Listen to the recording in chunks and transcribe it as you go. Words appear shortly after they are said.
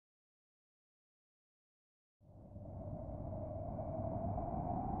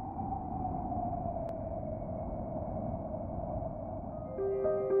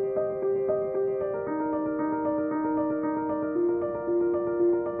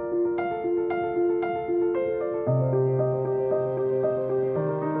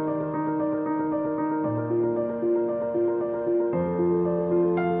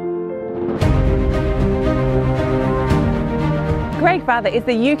Craig Bather is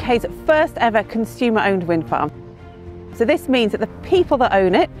the UK's first ever consumer-owned wind farm. So this means that the people that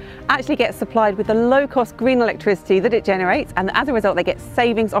own it actually get supplied with the low-cost green electricity that it generates, and as a result they get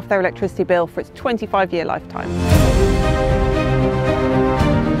savings off their electricity bill for its 25-year lifetime.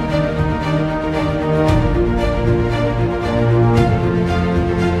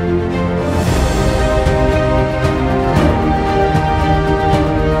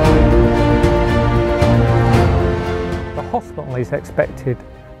 The hospital is expected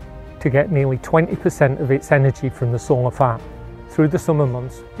to get nearly 20% of its energy from the solar farm. Through the summer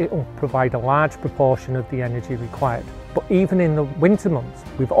months, it will provide a large proportion of the energy required. But even in the winter months,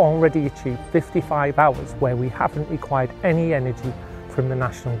 we've already achieved 55 hours where we haven't required any energy from the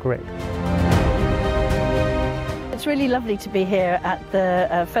national grid. It's really lovely to be here at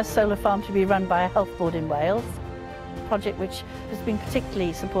the first solar farm to be run by a health board in Wales. Project which has been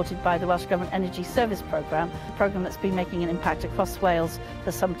particularly supported by the Welsh Government Energy Service programme, a programme that's been making an impact across Wales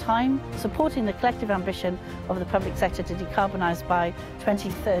for some time, supporting the collective ambition of the public sector to decarbonise by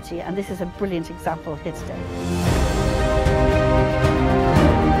 2030, and this is a brilliant example here today.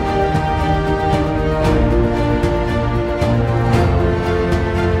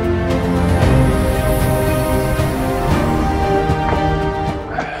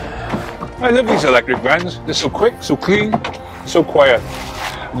 I love these electric vans. They're so quick, so clean, so quiet,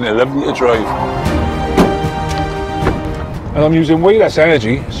 and they're lovely to drive. And I'm using way less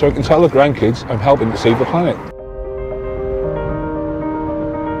energy so I can tell the grandkids I'm helping to save the planet.